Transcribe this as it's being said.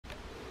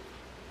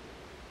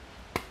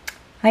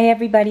Hi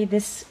everybody,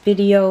 this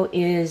video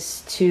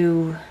is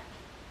to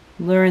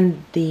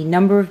learn the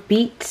number of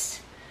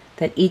beats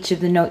that each of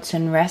the notes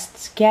and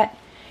rests get,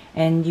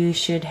 and you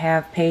should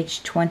have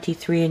page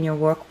 23 in your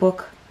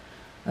workbook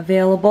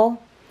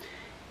available.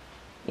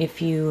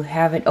 If you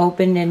have it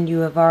opened and you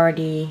have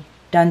already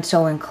done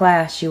so in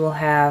class, you will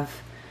have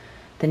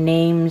the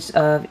names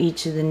of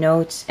each of the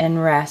notes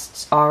and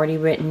rests already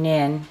written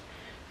in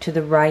to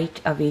the right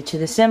of each of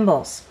the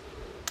symbols.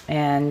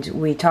 And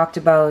we talked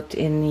about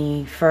in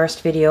the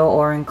first video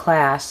or in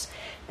class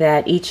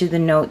that each of the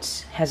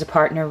notes has a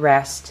partner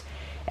rest,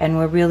 and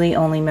we're really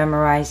only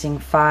memorizing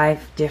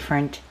 5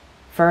 different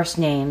first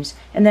names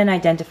and then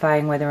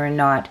identifying whether or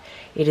not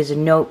it is a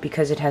note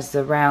because it has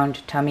the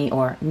round tummy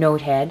or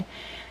note head,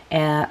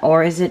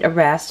 or is it a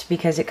rest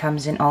because it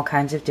comes in all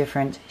kinds of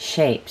different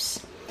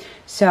shapes.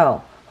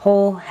 So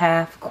whole,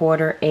 half,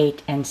 quarter,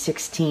 8, and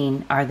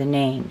 16 are the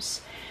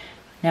names.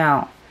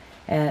 Now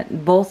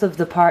both of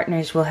the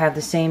partners will have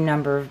the same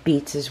number of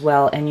beats as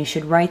well, and you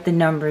should write the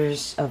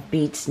numbers of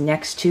beats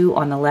next to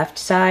on the left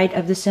side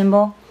of the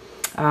symbol,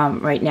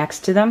 right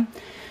next to them.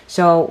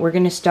 So we're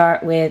going to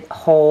start with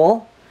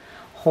whole.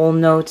 Whole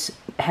notes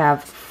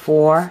have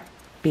 4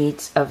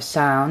 beats of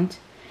sound,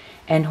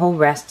 and whole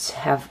rests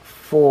have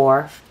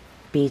 4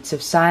 beats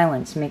of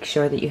silence. Make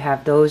sure that you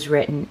have those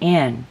written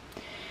in.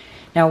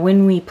 Now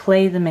when we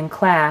play them in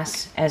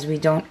class, as we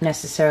don't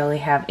necessarily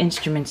have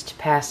instruments to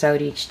pass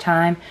out each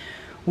time,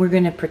 we're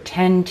going to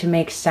pretend to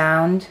make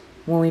sound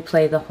when we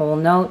play the whole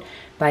note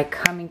by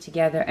coming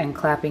together and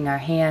clapping our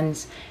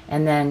hands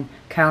and then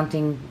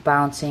counting,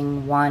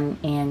 bouncing 1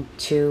 and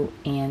 2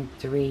 and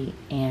 3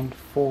 and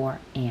 4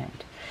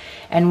 and.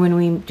 And when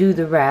we do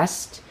the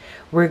rest,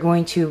 we're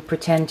going to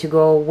pretend to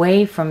go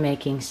away from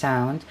making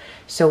sound,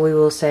 so we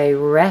will say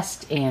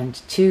rest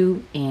and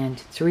 2 and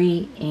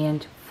 3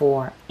 and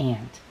 4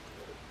 and.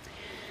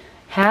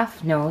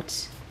 Half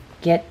notes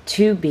get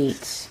 2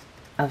 beats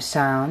of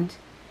sound,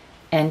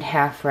 and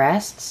half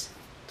rests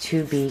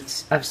 2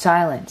 beats of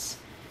silence.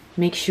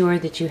 Make sure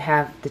that you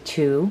have the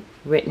 2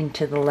 written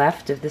to the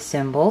left of the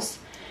symbols,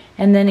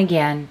 and then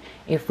again,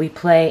 if we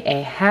play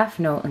a half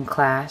note in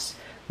class,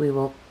 we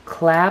will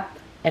clap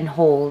and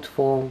hold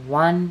for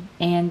 1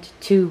 and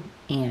 2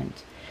 and.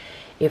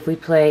 If we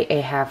play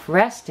a half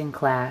rest in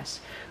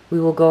class, we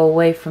will go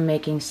away from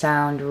making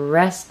sound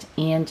rest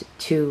and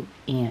 2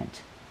 and.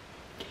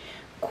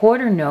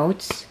 Quarter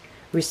notes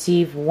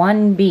receive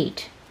 1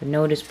 beat. The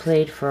note is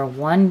played for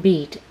 1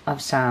 beat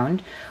of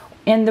sound,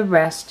 and the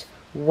rest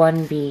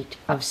 1 beat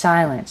of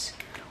silence.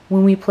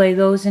 When we play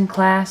those in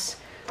class,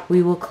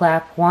 we will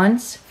clap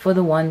once for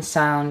the 1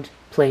 sound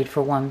played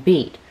for 1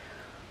 beat.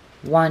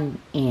 1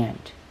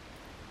 and.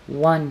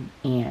 1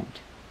 and.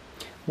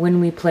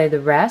 When we play the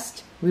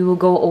rest, we will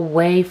go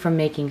away from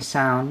making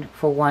sound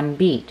for 1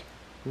 beat.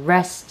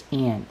 Rest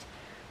and.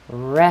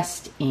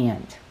 Rest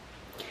and.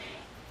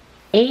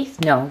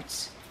 Eighth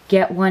notes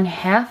get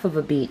 1/2 of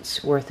a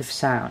beat's worth of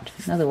sound.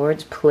 In other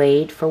words,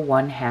 played for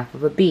 1/2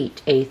 of a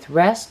beat. Eighth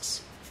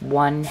rests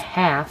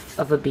 1/2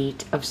 of a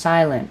beat of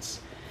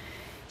silence.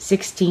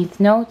 16th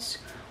notes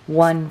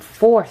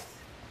 1/4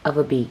 of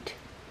a beat.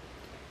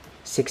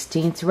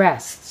 16th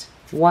rests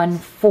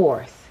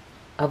 1/4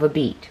 of a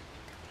beat.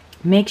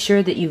 Make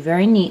sure that you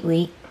very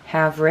neatly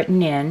have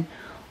written in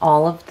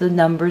all of the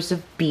numbers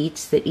of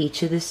beats that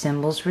each of the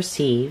symbols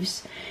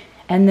receives,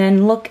 and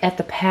then look at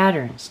the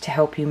patterns to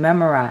help you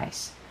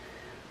memorize.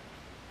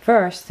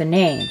 First, the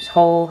names: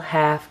 whole,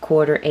 half,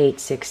 quarter,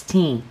 8,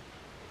 16.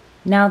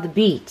 Now the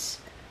beats: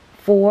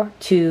 4,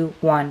 2,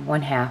 1,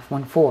 1/2,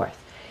 1/4.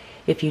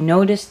 If you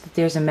notice that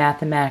there's a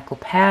mathematical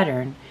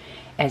pattern,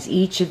 as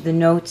each of the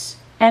notes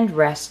and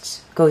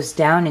rests goes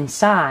down in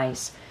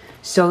size,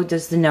 so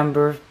does the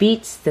number of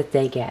beats that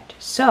they get.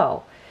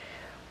 So,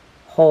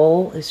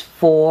 whole is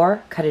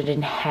 4, cut it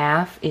in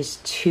half is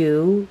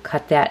 2,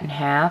 cut that in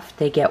half,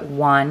 they get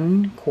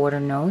 1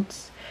 quarter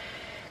notes.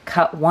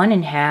 Cut 1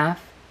 in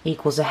half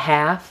equals a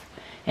half,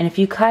 and if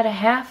you cut a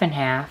half in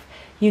half,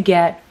 you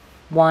get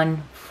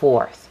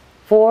 1/4.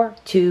 4,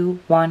 2,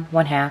 1,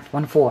 1/2,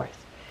 1/4.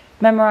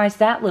 Memorize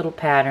that little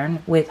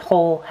pattern with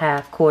whole,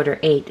 half, quarter,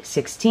 8,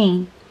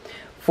 16,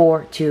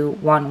 4, 2,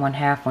 1,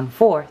 1/2,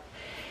 1/4,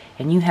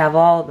 and you have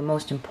all the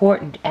most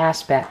important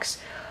aspects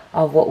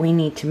of what we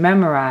need to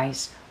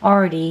memorize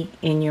already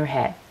in your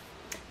head.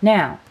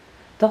 Now,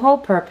 the whole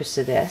purpose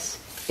of this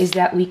is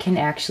that we can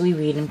actually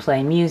read and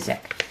play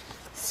music.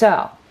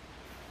 So,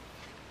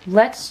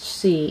 let's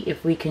see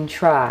if we can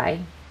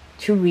try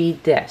to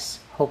read this.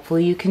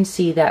 Hopefully you can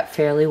see that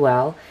fairly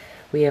well.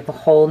 We have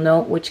a whole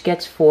note which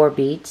gets 4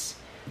 beats,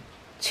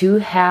 2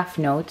 half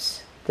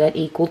notes that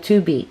equal 2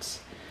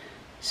 beats.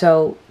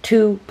 So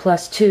 2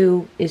 plus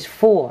 2 is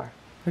 4.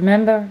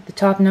 Remember, the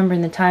top number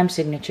in the time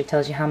signature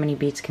tells you how many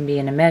beats can be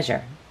in a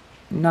measure.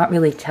 Not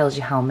really tells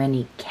you how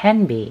many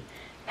can be,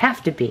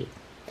 have to be.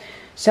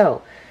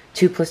 So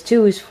 2 plus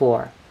 2 is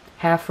 4.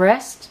 Half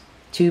rest,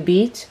 2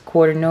 beats,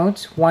 quarter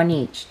notes, 1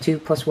 each. 2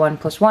 plus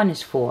 1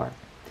 is 4.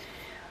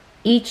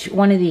 Each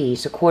one of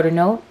these, a quarter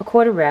note, a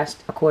quarter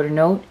rest, a quarter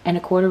note, and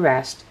a quarter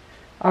rest,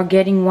 are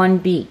getting one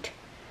beat.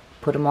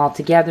 Put them all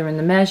together in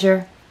the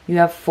measure, you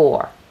have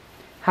 4.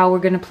 How we're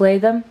going to play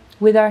them?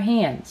 With our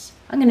hands.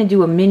 I'm going to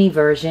do a mini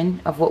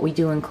version of what we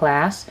do in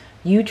class.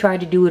 You try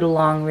to do it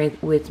along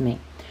with me.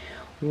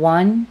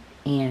 1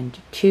 and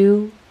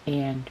 2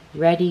 and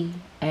ready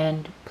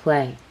and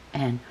play.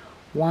 And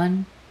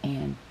 1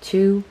 and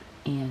 2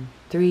 and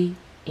 3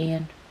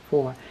 and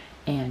 4.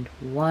 And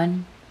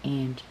 1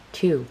 and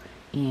 2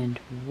 and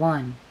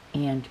 1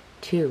 and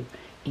 2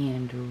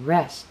 and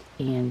rest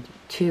and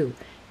 2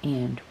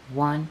 and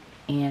 1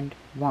 and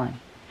 1.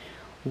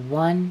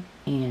 1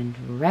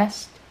 and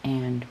rest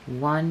and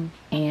 1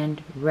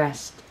 and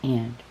rest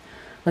and.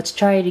 Let's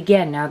try it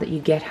again now that you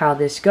get how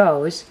this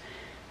goes.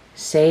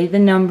 Say the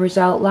numbers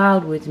out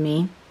loud with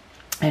me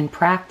and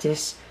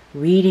practice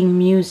reading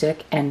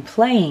music and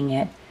playing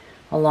it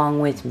along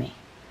with me.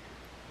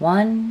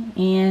 1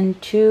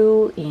 and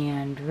 2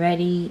 and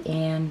ready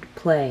and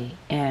play.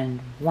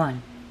 And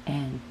 1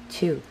 and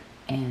 2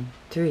 and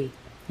 3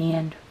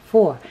 and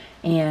 4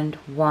 and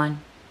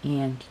 1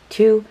 and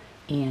 2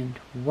 and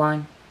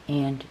 1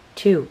 and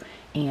 2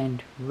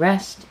 and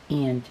rest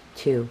and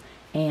 2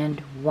 and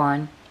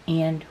 1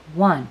 and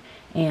 1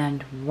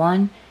 and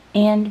 1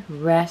 and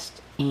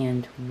rest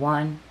and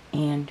 1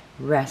 and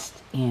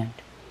rest and.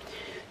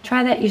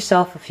 Try that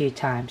yourself a few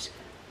times.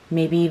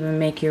 Maybe even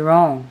make your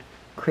own.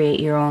 Create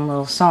your own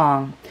little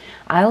song.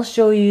 I'll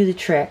show you the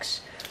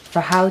tricks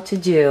for how to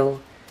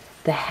do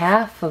the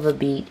half of a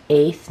beat,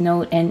 8th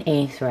note and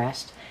 8th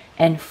rest,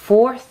 and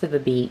 4th of a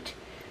beat,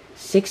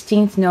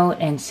 16th note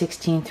and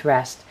 16th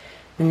rest,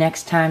 the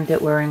next time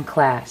that we're in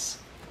class.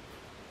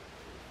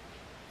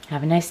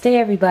 Have a nice day,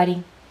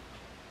 everybody.